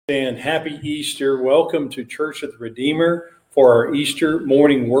And happy Easter. Welcome to Church of the Redeemer for our Easter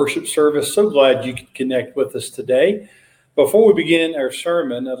morning worship service. So glad you could connect with us today. Before we begin our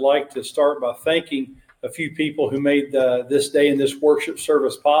sermon, I'd like to start by thanking a few people who made this day and this worship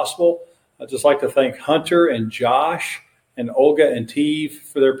service possible. I'd just like to thank Hunter and Josh and Olga and Teve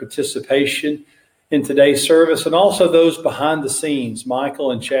for their participation in today's service, and also those behind the scenes,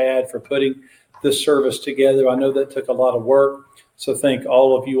 Michael and Chad, for putting this service together. I know that took a lot of work. So thank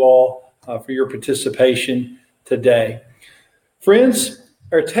all of you all for your participation today. Friends,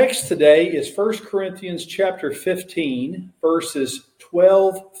 our text today is 1 Corinthians chapter 15, verses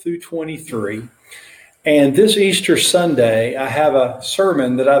 12 through 23. And this Easter Sunday, I have a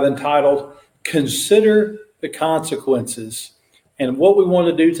sermon that I've entitled, Consider the Consequences. And what we want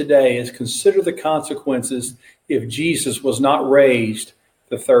to do today is consider the consequences if Jesus was not raised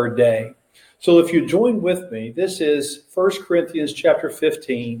the third day. So if you join with me, this is 1 Corinthians chapter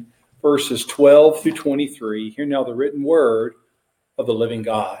 15, verses 12 through 23. Hear now the written word of the living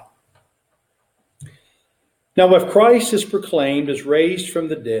God. Now, if Christ is proclaimed as raised from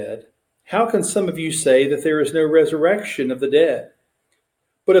the dead, how can some of you say that there is no resurrection of the dead?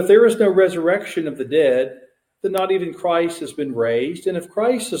 But if there is no resurrection of the dead, then not even Christ has been raised. And if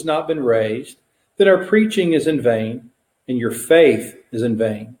Christ has not been raised, then our preaching is in vain, and your faith is in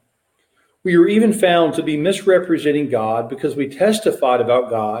vain. We are even found to be misrepresenting God because we testified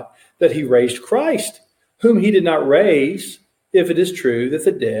about God that he raised Christ, whom he did not raise, if it is true that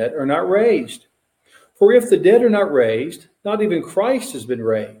the dead are not raised. For if the dead are not raised, not even Christ has been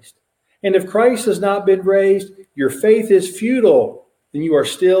raised. And if Christ has not been raised, your faith is futile, and you are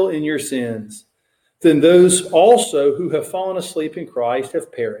still in your sins. Then those also who have fallen asleep in Christ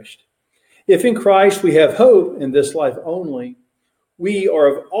have perished. If in Christ we have hope in this life only, we are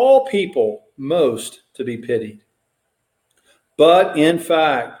of all people most to be pitied. But in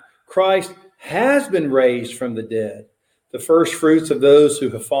fact, Christ has been raised from the dead, the first fruits of those who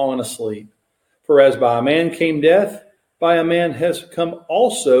have fallen asleep. For as by a man came death, by a man has come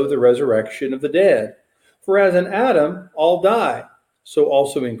also the resurrection of the dead. For as in Adam all die, so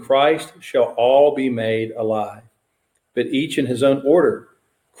also in Christ shall all be made alive. But each in his own order.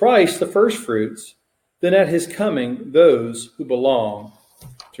 Christ the first fruits, then at his coming, those who belong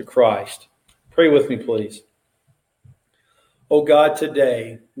to Christ. Pray with me, please. Oh God,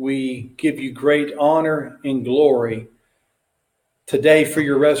 today we give you great honor and glory today for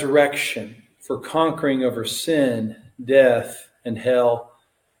your resurrection, for conquering over sin, death, and hell,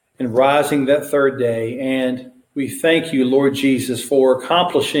 and rising that third day. And we thank you, Lord Jesus, for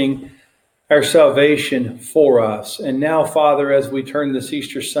accomplishing our salvation for us. And now, Father, as we turn this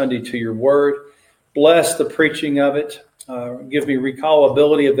Easter Sunday to your word, bless the preaching of it. Give me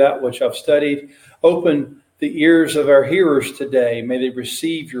recallability of that which I've studied. Open the ears of our hearers today. May they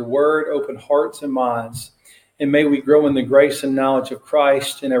receive your word, open hearts and minds. And may we grow in the grace and knowledge of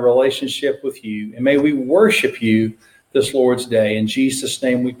Christ in a relationship with you. And may we worship you this Lord's Day. In Jesus'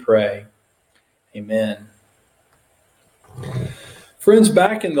 name we pray. Amen. Friends,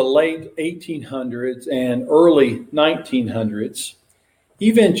 back in the late 1800s and early 1900s,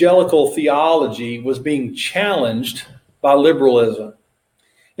 evangelical theology was being challenged by liberalism.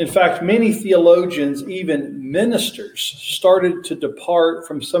 In fact, many theologians, even ministers, started to depart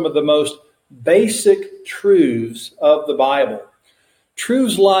from some of the most basic truths of the Bible.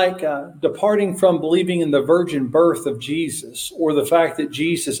 Truths like departing from believing in the virgin birth of Jesus, or the fact that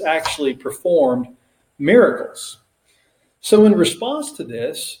Jesus actually performed miracles. So in response to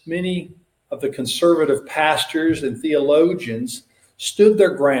this, many of the conservative pastors and theologians stood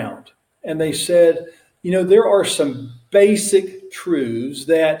their ground, and they said, there are some basic truths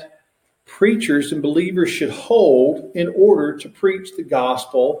that preachers and believers should hold in order to preach the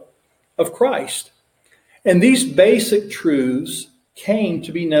gospel of Christ. And these basic truths came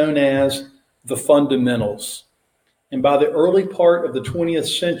to be known as the fundamentals. And by the early part of the 20th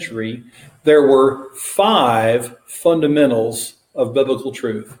century, there were 5 fundamentals of biblical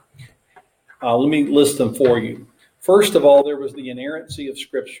truth. Let me list them for you. First of all, there was the inerrancy of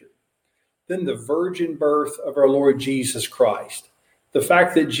Scripture. Then the virgin birth of our Lord Jesus Christ. The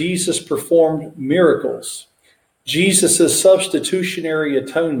fact that Jesus performed miracles. Jesus' substitutionary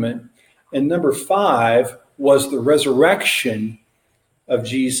atonement. And number 5 was the resurrection of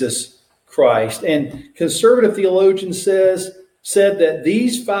Jesus Christ. And conservative theologians said that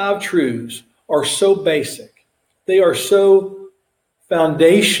these 5 truths are so basic. They are so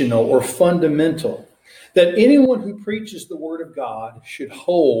foundational or fundamental that anyone who preaches the Word of God should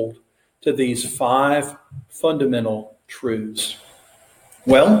hold to these 5 fundamental truths.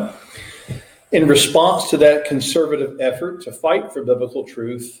 Well, In response to that conservative effort to fight for biblical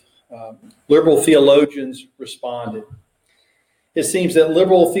truth, liberal theologians responded. It seems that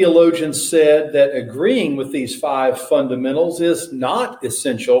liberal theologians said that agreeing with these 5 fundamentals is not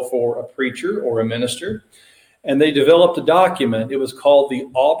essential for a preacher or a minister, and they developed a document. It was called the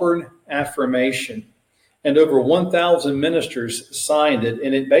Auburn Affirmation, and over 1,000 ministers signed it,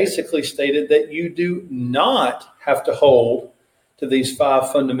 and it basically stated that you do not have to hold to these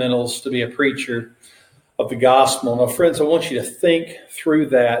 5 fundamentals to be a preacher of the gospel. Now, friends, I want you to think through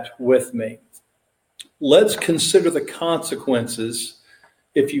that with me. Let's consider the consequences,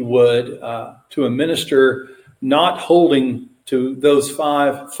 if you would, to a minister not holding to those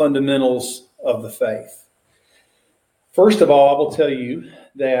 5 fundamentals of the faith. First of all, I will tell you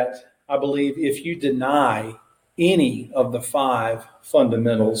that I believe if you deny any of the 5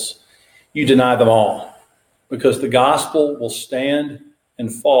 fundamentals, you deny them all, because the gospel will stand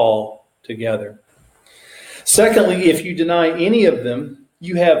and fall together. Secondly, if you deny any of them,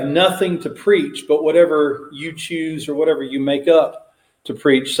 you have nothing to preach but whatever you choose or whatever you make up to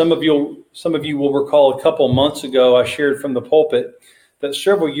preach. Some of you will recall a couple months ago, I shared from the pulpit that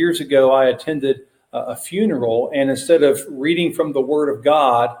several years ago I attended a funeral, and instead of reading from the Word of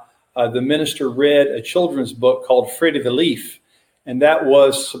God, the minister read a children's book called Freddie the Leaf, and that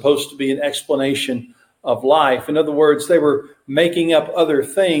was supposed to be an explanation of life. In other words, they were making up other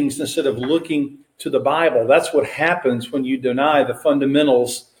things instead of looking to the Bible. That's what happens when you deny the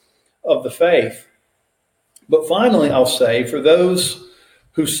fundamentals of the faith. But finally, I'll say, for those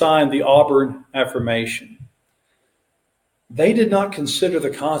who signed the Auburn Affirmation, they did not consider the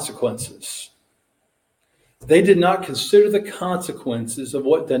consequences. They did not consider the consequences of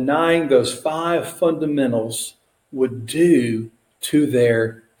what denying those 5 fundamentals would do to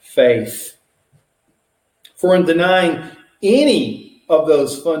their faith. For in denying any of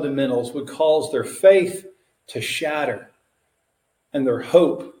those fundamentals would cause their faith to shatter and their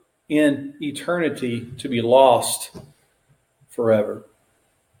hope in eternity to be lost forever.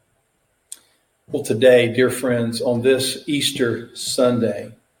 Well, today, dear friends, on this Easter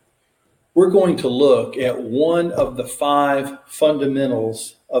Sunday, we're going to look at one of the 5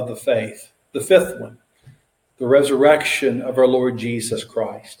 fundamentals of the faith, the 5th one, the resurrection of our Lord Jesus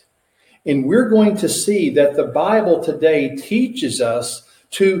Christ. And we're going to see that the Bible today teaches us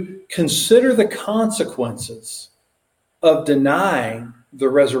to consider the consequences of denying the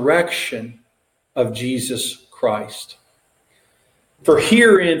resurrection of Jesus Christ. For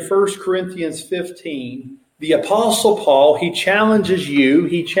here in 1 Corinthians 15, the Apostle Paul, he challenges you,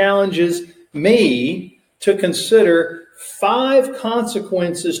 he challenges me to consider 5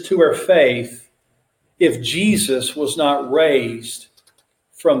 consequences to our faith if Jesus was not raised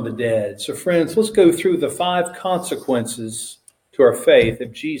from the dead. So friends, let's go through the 5 consequences to our faith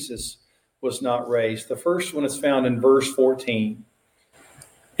if Jesus was not raised. The first one is found in verse 14.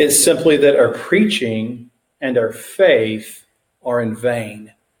 It's simply that our preaching and our faith are in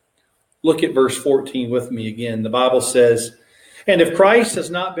vain. Look at verse 14 with me again. The Bible says, "And if Christ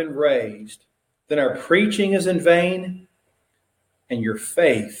has not been raised, then our preaching is in vain, and your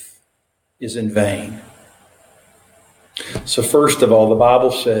faith is in vain." So first of all, the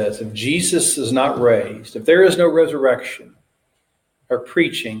Bible says, if Jesus is not raised, if there is no resurrection, our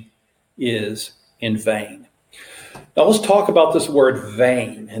preaching is in vain. Now let's talk about this word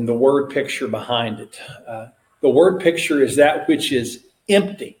vain and the word picture behind it. The word picture is that which is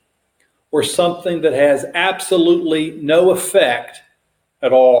empty or something that has absolutely no effect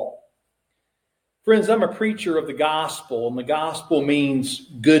at all. Friends, I'm a preacher of the gospel, and the gospel means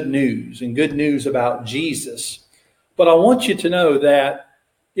good news and good news about Jesus. But I want you to know that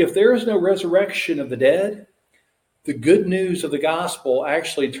if there is no resurrection of the dead, the good news of the gospel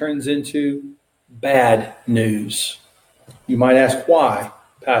actually turns into bad news. You might ask, why,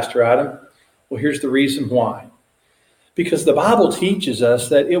 Pastor Adam? Well, here's the reason why. Because the Bible teaches us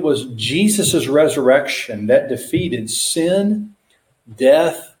that it was Jesus' resurrection that defeated sin,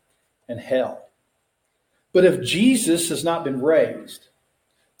 death, and hell. But if Jesus has not been raised,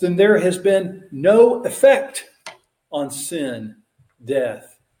 then there has been no effect on sin,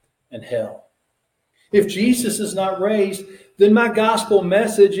 death, and hell. If Jesus is not raised, then my gospel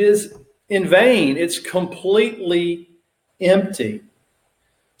message is in vain. It's completely empty.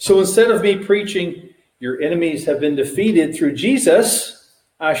 So instead of me preaching, your enemies have been defeated through Jesus,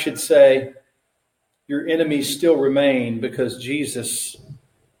 I should say, your enemies still remain because Jesus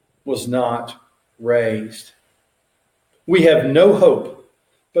was not raised. We have no hope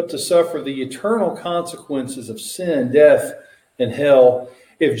but to suffer the eternal consequences of sin, death, and hell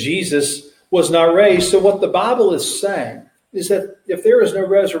if Jesus was not raised. So what the Bible is saying is that if there is no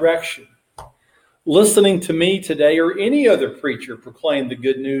resurrection, listening to me today or any other preacher proclaim the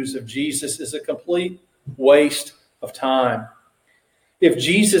good news of Jesus is a complete waste of time. If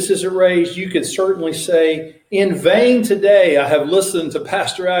Jesus isn't raised, you could certainly say, in vain today I have listened to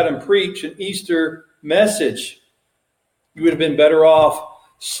Pastor Adam preach an Easter message. You would have been better off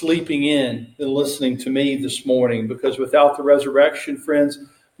sleeping in than listening to me this morning, because without the resurrection, friends,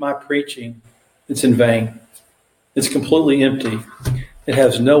 my preaching, it's in vain. It's completely empty. It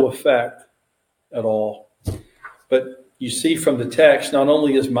has no effect at all. But you see from the text, not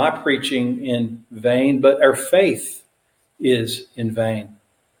only is my preaching in vain, but our faith is in vain.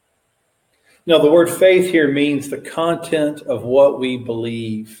 Now, the word faith here means the content of what we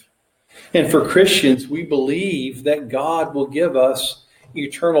believe. And for Christians, we believe that God will give us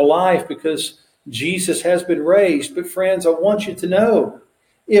eternal life because Jesus has been raised. But friends, I want you to know,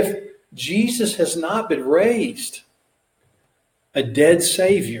 if Jesus has not been raised, a dead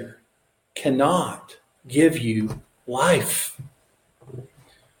Savior cannot give you life.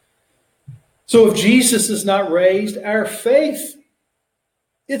 So if Jesus is not raised, our faith,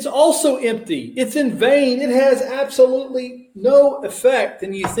 it's also empty. It's in vain. It has absolutely no effect.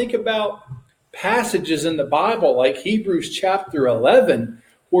 And you think about passages in the Bible like Hebrews chapter 11,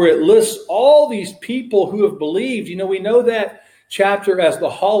 where it lists all these people who have believed. You know, we know that chapter as the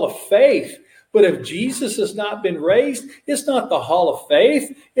Hall of Faith. But if Jesus has not been raised, it's not the Hall of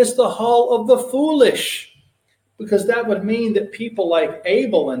Faith. It's the Hall of the Foolish. Because that would mean that people like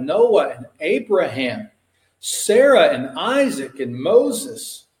Abel and Noah and Abraham, Sarah and Isaac and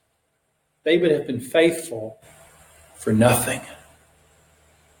Moses, they would have been faithful for nothing.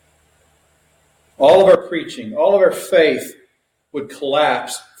 All of our preaching, all of our faith would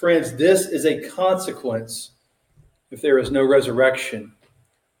collapse. Friends, this is a consequence if there is no resurrection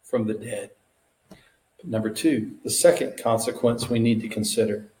from the dead. Number two, the second consequence we need to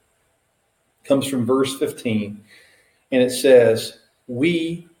consider comes from verse 15. And it says,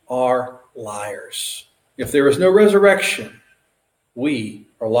 we are liars. If there is no resurrection, we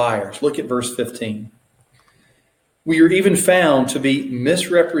are liars. Look at verse 15. We are even found to be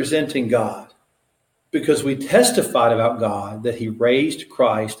misrepresenting God because we testified about God that he raised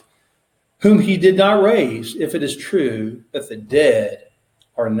Christ, whom he did not raise, if it is true that the dead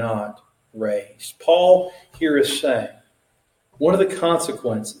are not raised. Paul here is saying, one of the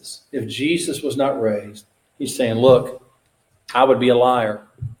consequences, if Jesus was not raised, he's saying, look, I would be a liar.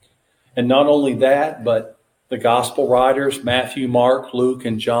 And not only that, but the gospel writers, Matthew, Mark, Luke,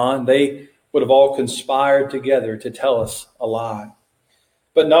 and John, they would have all conspired together to tell us a lie.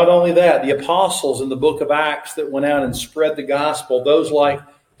 But not only that, the apostles in the book of Acts that went out and spread the gospel, those like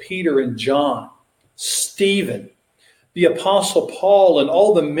Peter and John, Stephen, the apostle Paul, and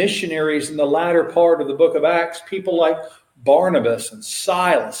all the missionaries in the latter part of the book of Acts, people like Barnabas and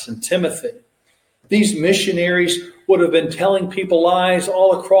Silas and Timothy. These missionaries would have been telling people lies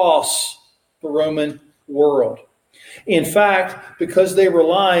all across the Roman world. In fact, because they were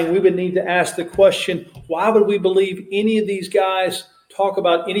lying, we would need to ask the question, why would we believe any of these guys talk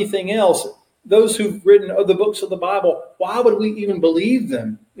about anything else? Those who've written the books of the Bible, why would we even believe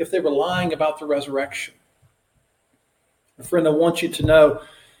them if they were lying about the resurrection? Friend, I want you to know,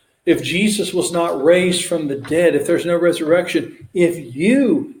 if Jesus was not raised from the dead, if there's no resurrection, if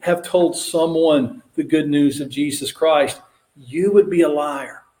you have told someone the good news of Jesus Christ, you would be a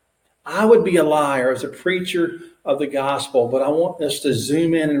liar. I would be a liar as a preacher of the gospel, but I want us to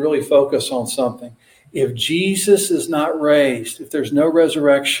zoom in and really focus on something. If Jesus is not raised, if there's no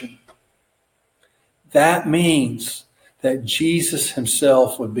resurrection, that means that Jesus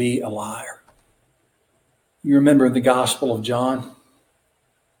himself would be a liar. You remember the Gospel of John?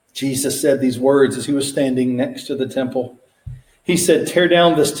 Jesus said these words as he was standing next to the temple. He said, tear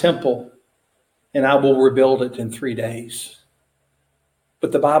down this temple and I will rebuild it in 3 days.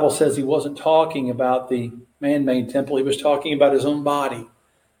 But the Bible says he wasn't talking about the man-made temple. He was talking about his own body,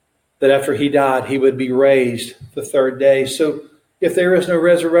 that after he died, he would be raised the third day. So if there is no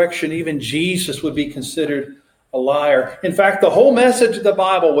resurrection, even Jesus would be considered a liar. In fact, the whole message of the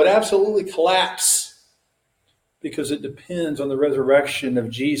Bible would absolutely collapse because it depends on the resurrection of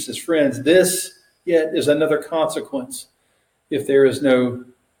Jesus. Friends, this yet is another consequence if there is no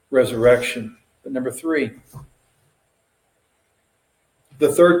resurrection. But number three,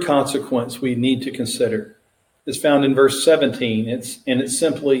 the third consequence we need to consider is found in verse 17. It's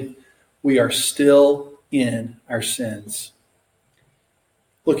simply, we are still in our sins.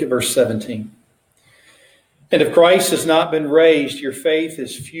 Look at verse 17. And if Christ has not been raised, your faith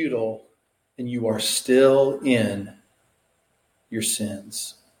is futile, and you are still in your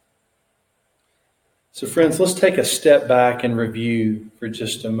sins. So friends, let's take a step back and review for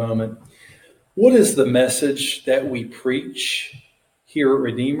just a moment. What is the message that we preach here at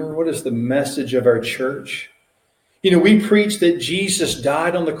Redeemer? What is the message of our church? We preach that Jesus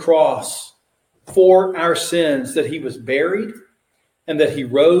died on the cross for our sins, that he was buried, and that he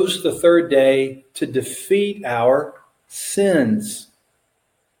rose the third day to defeat our sins.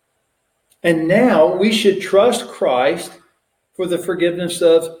 And now we should trust Christ for the forgiveness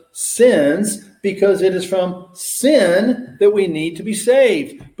of sins, because it is from sin that we need to be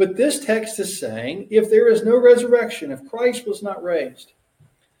saved. But this text is saying, if there is no resurrection, if Christ was not raised,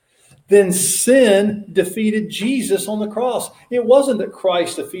 then sin defeated Jesus on the cross. It wasn't that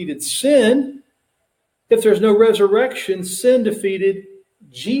Christ defeated sin. If there's no resurrection, sin defeated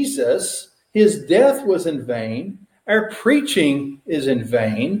Jesus. His death was in vain. Our preaching is in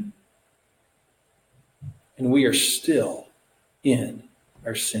vain. And we are still in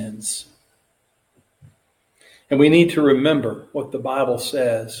our sins. And we need to remember what the Bible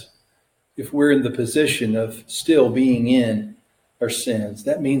says. If we're in the position of still being in our sins,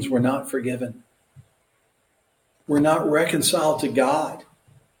 that means we're not forgiven. We're not reconciled to God.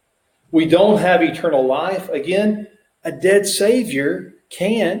 We don't have eternal life. Again, a dead Savior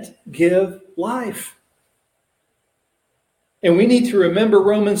can't give life. And we need to remember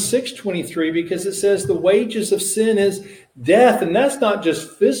Romans 6:23, because it says the wages of sin is death. And that's not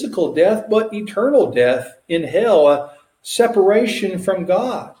just physical death, but eternal death in hell, a separation from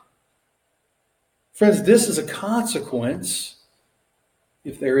God. Friends, this is a consequence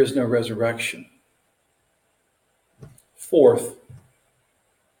if there is no resurrection. Fourth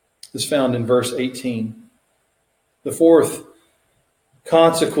is found in verse 18. The fourth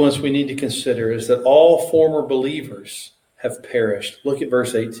consequence we need to consider is that all former believers have perished. Look at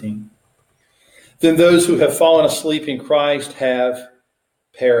verse 18. Then those who have fallen asleep in Christ have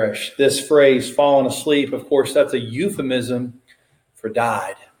perished. This phrase, fallen asleep, of course, that's a euphemism for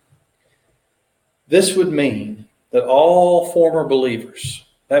died. This would mean that all former believers,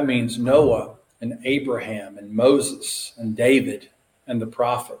 that means Noah and Abraham and Moses and David and the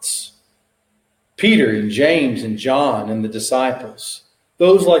prophets, Peter and James and John and the disciples,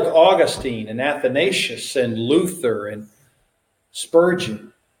 those like Augustine and Athanasius and Luther and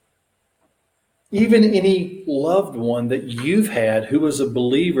Spurgeon, even any loved one that you've had who was a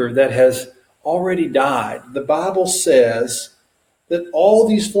believer that has already died. The Bible says that all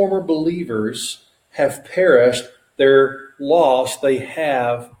these former believers have perished. They're lost. They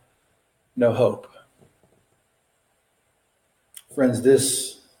have no hope. Friends,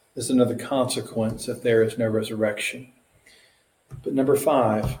 this is another consequence if there is no resurrection. But number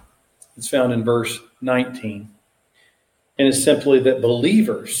 5, it's found in verse 19. And it's simply that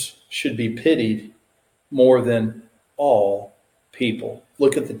believers should be pitied more than all people.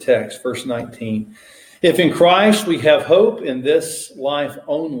 Look at the text, verse 19. If in Christ we have hope in this life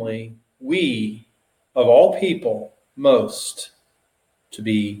only, we, of all people, most to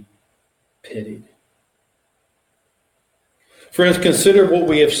be pitied. Friends, consider what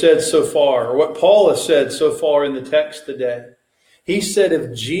we have said so far, or what Paul has said so far in the text today. He said,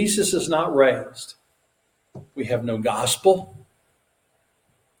 if Jesus is not raised, we have no gospel,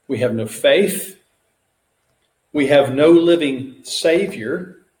 we have no faith, we have no living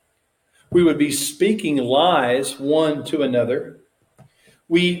Savior. We would be speaking lies one to another.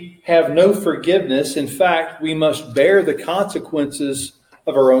 We have no forgiveness. In fact, we must bear the consequences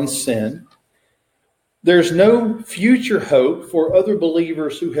of our own sin. There's no future hope for other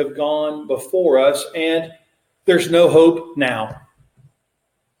believers who have gone before us, and there's no hope now.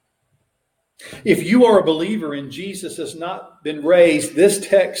 If you are a believer and Jesus has not been raised, this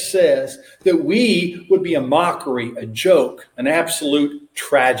text says that we would be a mockery, a joke, an absolute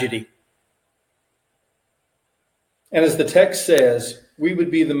tragedy. And as the text says, we would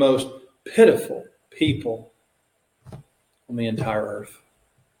be the most pitiful people on the entire earth.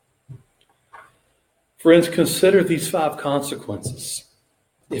 Friends, consider these 5 consequences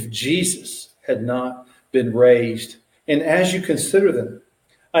if Jesus had not been raised. And as you consider them,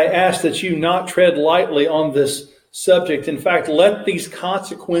 I ask that you not tread lightly on this subject. In fact, let these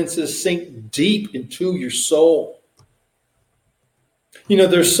consequences sink deep into your soul.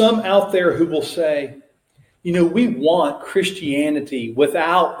 There's some out there who will say, we want Christianity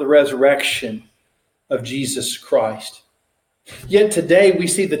without the resurrection of Jesus Christ. Yet today we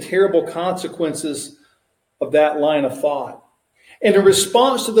see the terrible consequences of that line of thought. And in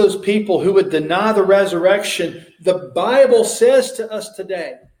response to those people who would deny the resurrection, the Bible says to us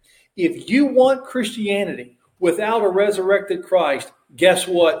today, if you want Christianity without a resurrected Christ, guess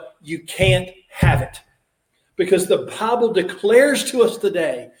what? You can't have it. Because the Bible declares to us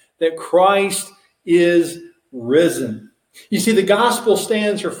today that Christ is risen. You see, the gospel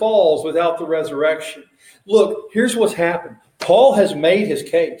stands or falls without the resurrection. Look, here's what's happened. Paul has made his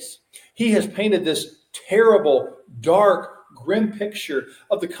case. He has painted this terrible, dark, grim picture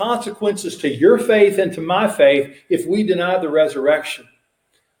of the consequences to your faith and to my faith if we deny the resurrection.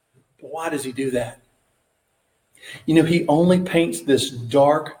 But why does he do that? You know, he only paints this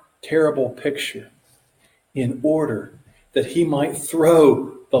dark, terrible picture in order that he might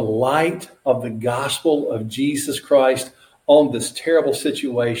throw the light of the gospel of Jesus Christ on this terrible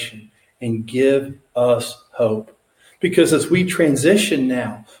situation and give us hope. Because as we transition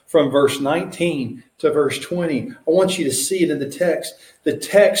now from verse 19 to verse 20, I want you to see it in the text. The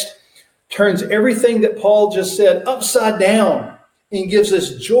text turns everything that Paul just said upside down and gives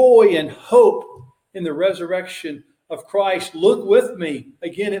us joy and hope in the resurrection of Christ. Look with me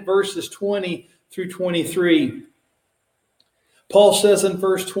again at verses 20 through 23. Paul says in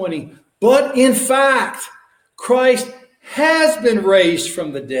verse 20, "But in fact, Christ has been raised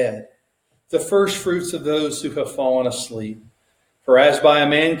from the dead, the first fruits of those who have fallen asleep. For as by a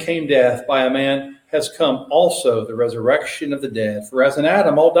man came death, by a man has come also the resurrection of the dead. For as in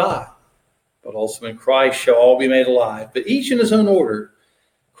Adam all die, but also in Christ shall all be made alive. But each in his own order,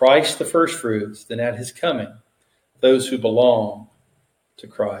 Christ the first fruits, then at his coming, those who belong to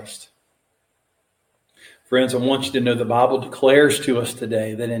Christ." Friends, I want you to know the Bible declares to us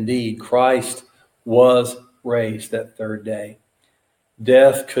today that indeed Christ was raised that third day.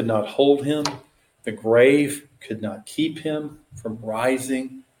 Death could not hold him. The grave could not keep him from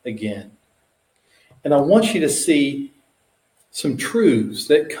rising again. And I want you to see some truths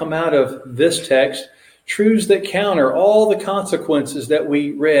that come out of this text, truths that counter all the consequences that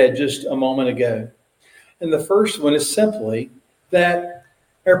we read just a moment ago. And the first one is simply that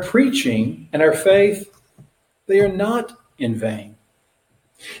our preaching and our faith, they are not in vain.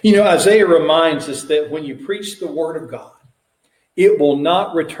 You know, Isaiah reminds us that when you preach the word of God, it will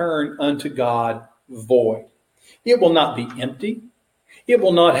not return unto God void. It will not be empty. It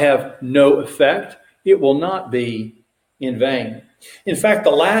will not have no effect. It will not be in vain. In fact,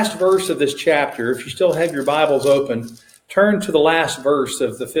 the last verse of this chapter, if you still have your Bibles open, turn to the last verse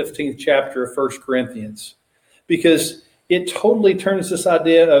of the 15th chapter of 1 Corinthians, because it totally turns this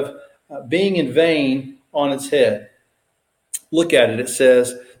idea of being in vain on its head. Look at it. It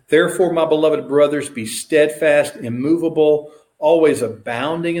says, "Therefore, my beloved brothers, be steadfast, immovable, always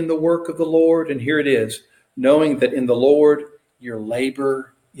abounding in the work of the Lord." And here it is, "knowing that in the Lord your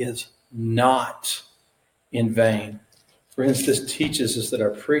labor is not in vain." Friends, this teaches us that our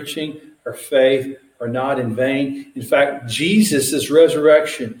preaching, our faith are not in vain. In fact, Jesus'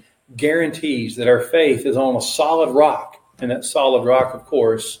 resurrection guarantees that our faith is on a solid rock. And that solid rock, of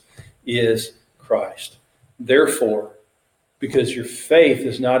course, is Christ. Therefore, because your faith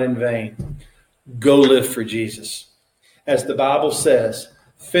is not in vain, go live for Jesus. As the Bible says,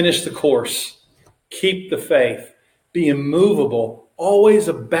 finish the course, keep the faith, be immovable, always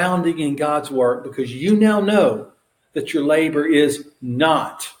abounding in God's work, because you now know that your labor is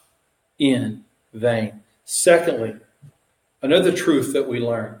not in vain. Secondly, another truth that we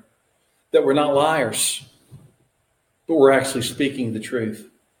learn, that we're not liars, but we're actually speaking the truth.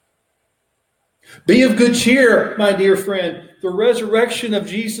 Be of good cheer, my dear friend. The resurrection of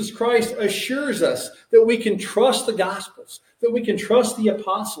Jesus Christ assures us that we can trust the Gospels, that we can trust the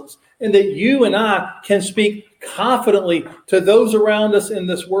apostles, and that you and I can speak confidently to those around us in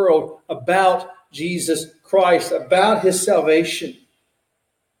this world about Jesus Christ, about his salvation.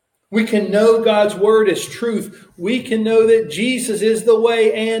 We can know God's word is truth. We can know that Jesus is the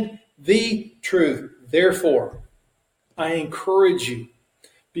way and the truth. Therefore, I encourage you,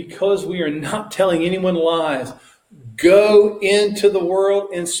 because we are not telling anyone lies, go into the world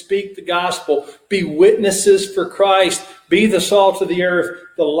and speak the gospel. Be witnesses for Christ. Be the salt of the earth,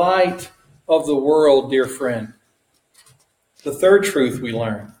 the light of the world, dear friend. The third truth we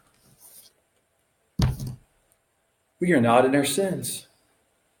learn, we are not in our sins.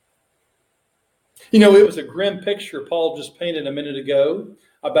 You know, it was a grim picture Paul just painted a minute ago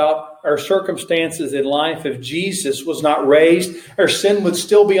about our circumstances in life. If Jesus was not raised, our sin would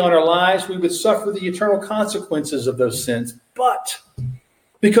still be on our lives. We would suffer the eternal consequences of those sins. But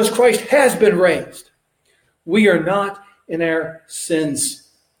because Christ has been raised, we are not in our sins.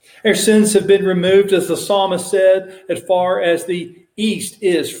 Our sins have been removed, as the psalmist said, as far as the east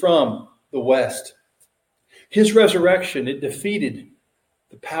is from the west. His resurrection, it defeated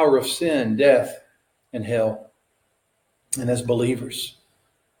the power of sin, death, and hell. And as believers,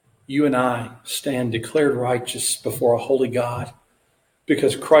 you and I stand declared righteous before a holy God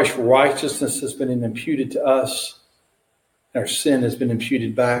because Christ's righteousness has been imputed to us. Our sin has been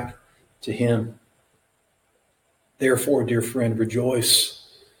imputed back to him. Therefore, dear friend, rejoice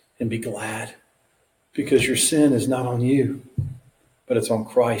and be glad, because your sin is not on you, but it's on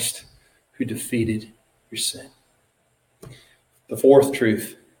Christ who defeated your sin. The fourth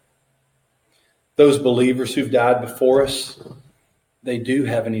truth: those believers who've died before us, they do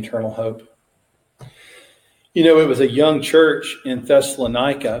have an eternal hope. You know, it was a young church in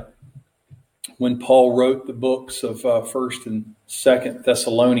Thessalonica when Paul wrote the books of 1st and 2nd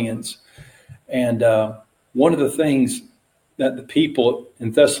Thessalonians. And one of the things that the people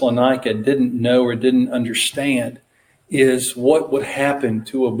in Thessalonica didn't know or didn't understand is what would happen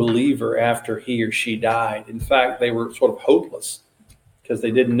to a believer after he or she died. In fact, they were sort of hopeless because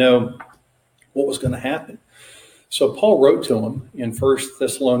they didn't know what was going to happen. So Paul wrote to them in 1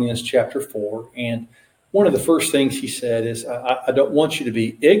 Thessalonians chapter 4, and one of the first things he said is, I don't want you to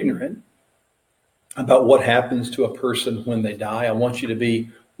be ignorant about what happens to a person when they die. I want you to be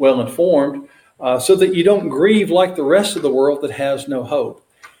well informed so that you don't grieve like the rest of the world that has no hope.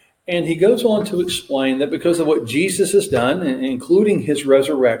 And he goes on to explain that because of what Jesus has done, including his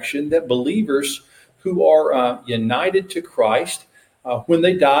resurrection, that believers who are united to Christ, when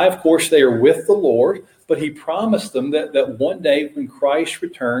they die, of course, they are with the Lord, but he promised them that one day when Christ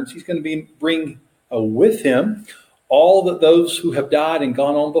returns, he's going to bring with him all that those who have died and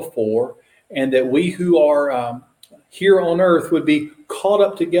gone on before, and that we who are here on earth would be caught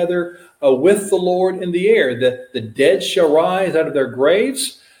up together with the Lord in the air, that the dead shall rise out of their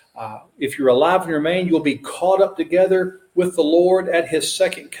graves. If you're alive and remain, you'll be caught up together with the Lord at his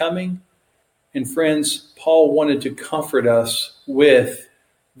second coming. And friends, Paul wanted to comfort us with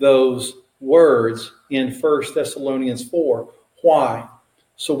those words in 1 Thessalonians 4. Why?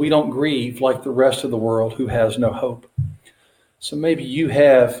 So we don't grieve like the rest of the world who has no hope. So maybe you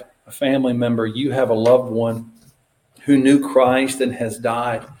have a family member, you have a loved one who knew Christ and has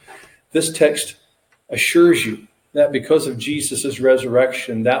died. This text assures you that because of Jesus'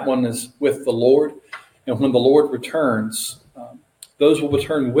 resurrection, that one is with the Lord. And when the Lord returns, those will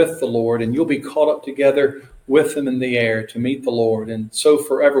return with the Lord, and you'll be caught up together with him in the air to meet the Lord. And so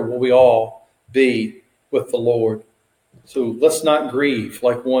forever will we all be with the Lord. So let's not grieve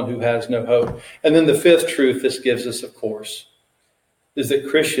like one who has no hope. And then the fifth truth this gives us, of course, is that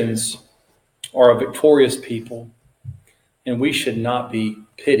Christians are a victorious people, and we should not be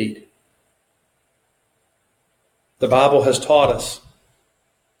pitied. The Bible has taught us,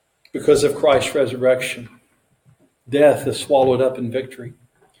 because of Christ's resurrection, death is swallowed up in victory.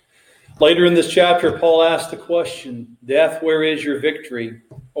 Later in this chapter, Paul asks the question, death, where is your victory?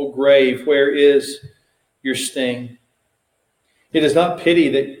 O grave, where is your sting? It is not pity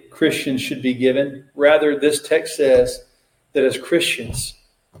that Christians should be given. Rather, this text says that as Christians,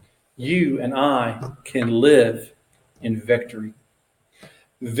 you and I can live in victory.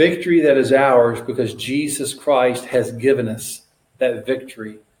 Victory that is ours because Jesus Christ has given us that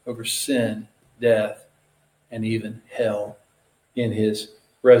victory over sin, death, and even hell in his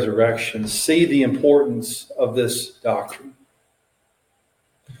resurrection. See the importance of this doctrine.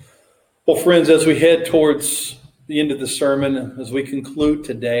 Well, friends, as we head towards the end of the sermon, as we conclude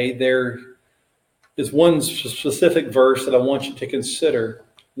today, there is one specific verse that I want you to consider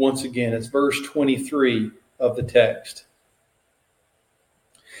once again. It's verse 23 of the text.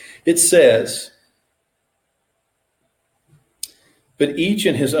 It says, but each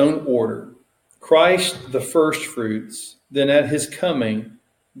in his own order, Christ the firstfruits, then at his coming,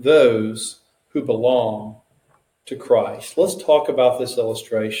 those who belong to Christ. Let's talk about this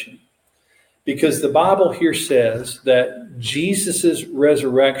illustration, because the Bible here says that Jesus'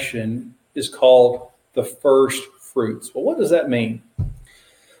 resurrection is called the first fruits. Well, what does that mean?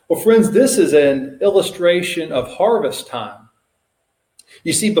 Well, friends, this is an illustration of harvest time.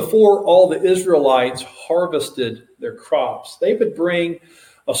 You see, before all the Israelites harvested their crops, they would bring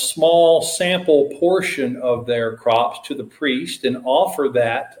a small sample portion of their crops to the priest and offer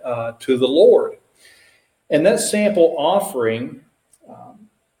that to the Lord. And that sample offering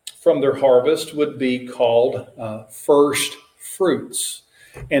from their harvest would be called first fruits.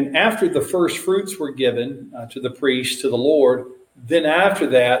 And after the first fruits were given to the priest, to the Lord, then after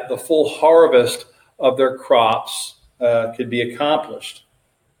that, the full harvest of their crops could be accomplished.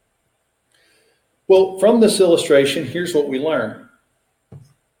 Well, from this illustration, here's what we learn.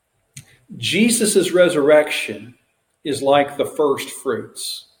 Jesus' resurrection is like the first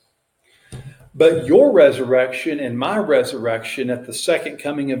fruits. But your resurrection and my resurrection at the second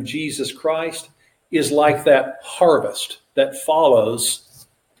coming of Jesus Christ is like that harvest that follows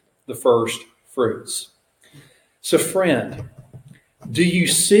the first fruits. So, friend, do you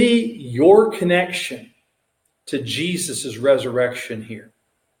see your connection to Jesus' resurrection here?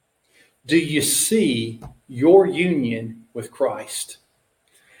 Do you see your union with Christ?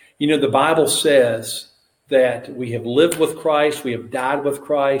 You know, the Bible says that we have lived with Christ, we have died with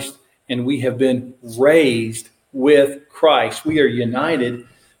Christ, and we have been raised with Christ. We are united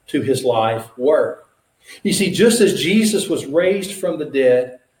to his life work. You see, just as Jesus was raised from the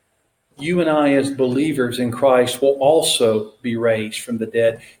dead, you and I as believers in Christ will also be raised from the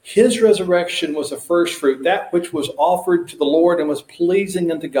dead. His resurrection was a first fruit, that which was offered to the Lord and was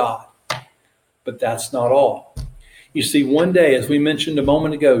pleasing unto God. But that's not all. You see, one day, as we mentioned a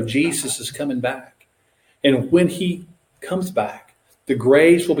moment ago, Jesus is coming back. And when he comes back, the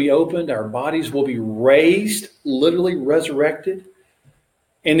graves will be opened, our bodies will be raised, literally resurrected.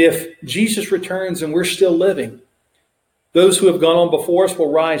 And if Jesus returns and we're still living, those who have gone on before us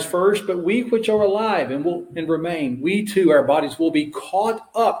will rise first, but we which are alive and remain, we too, our bodies will be caught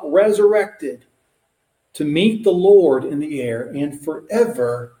up, resurrected, to meet the Lord in the air and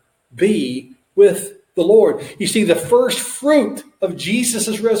forever be with the Lord. You see, the first fruit of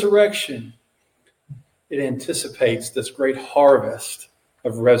Jesus' resurrection, it anticipates this great harvest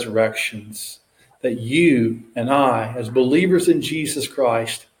of resurrections that you and I, as believers in Jesus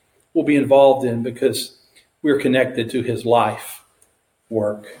Christ, will be involved in because we're connected to his life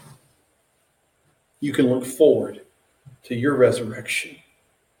work. You can look forward to your resurrection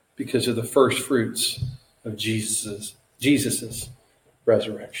because of the first fruits of Jesus's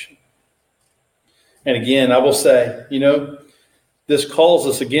resurrection. And again, I will say, this calls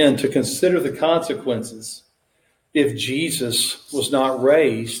us again to consider the consequences if Jesus was not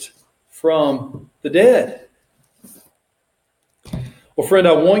raised from the dead. Well, friend,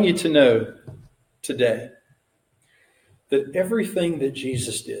 I want you to know today that everything that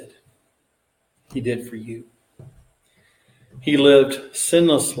Jesus did, he did for you. He lived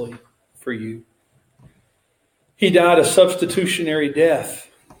sinlessly for you. He died a substitutionary death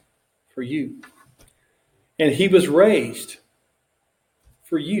for you. And he was raised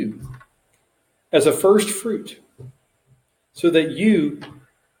for you as a first fruit so that you,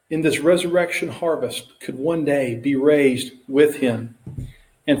 in this resurrection harvest, could one day be raised with him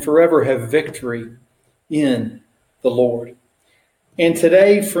and forever have victory in the Lord. And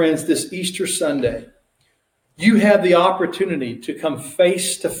today, friends, this Easter Sunday, you have the opportunity to come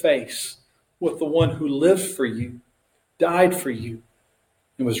face to face with the one who lived for you, died for you,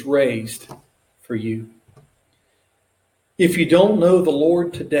 and was raised for you. If you don't know the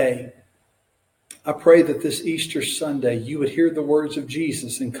Lord today, I pray that this Easter Sunday you would hear the words of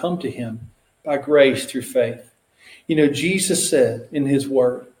Jesus and come to him by grace through faith. Jesus said in his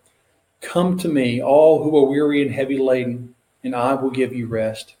word, "Come to me, all who are weary and heavy laden, and I will give you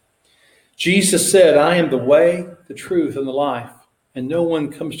rest." Jesus said, "I am the way, the truth, and the life, and no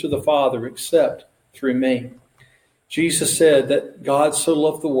one comes to the Father except through me." Jesus said that God so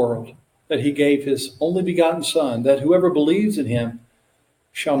loved the world that he gave his only begotten Son, that whoever believes in him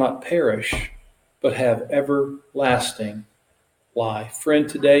shall not perish, but have everlasting life. Friend,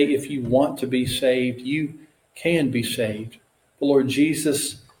 today, if you want to be saved, you can be saved. The Lord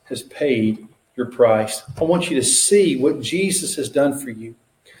Jesus has paid your price. I want you to see what Jesus has done for you.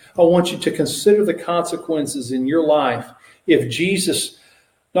 I want you to consider the consequences in your life if Jesus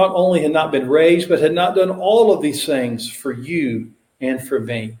not only had not been raised, but had not done all of these things for you and for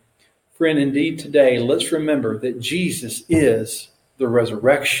me. Friend, indeed today, let's remember that Jesus is the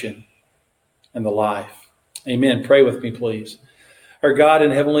resurrection and the life. Amen. Pray with me, please. Our God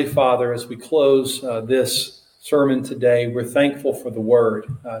and Heavenly Father, as we close this sermon today, we're thankful for the word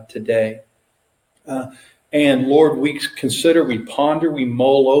today. And Lord, we consider, we ponder, we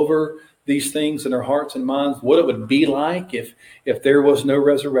mull over these things in our hearts and minds, what it would be like if there was no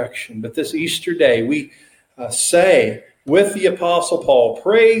resurrection. But this Easter day, we say with the Apostle Paul,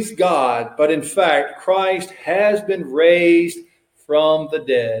 praise God, but in fact, Christ has been raised from the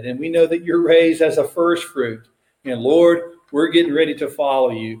dead. And we know that you're raised as a first fruit. And Lord, we're getting ready to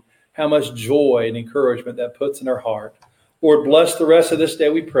follow you. How much joy and encouragement that puts in our heart. Lord, bless the rest of this day,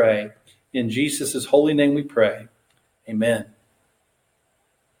 we pray. In Jesus' holy name we pray. Amen.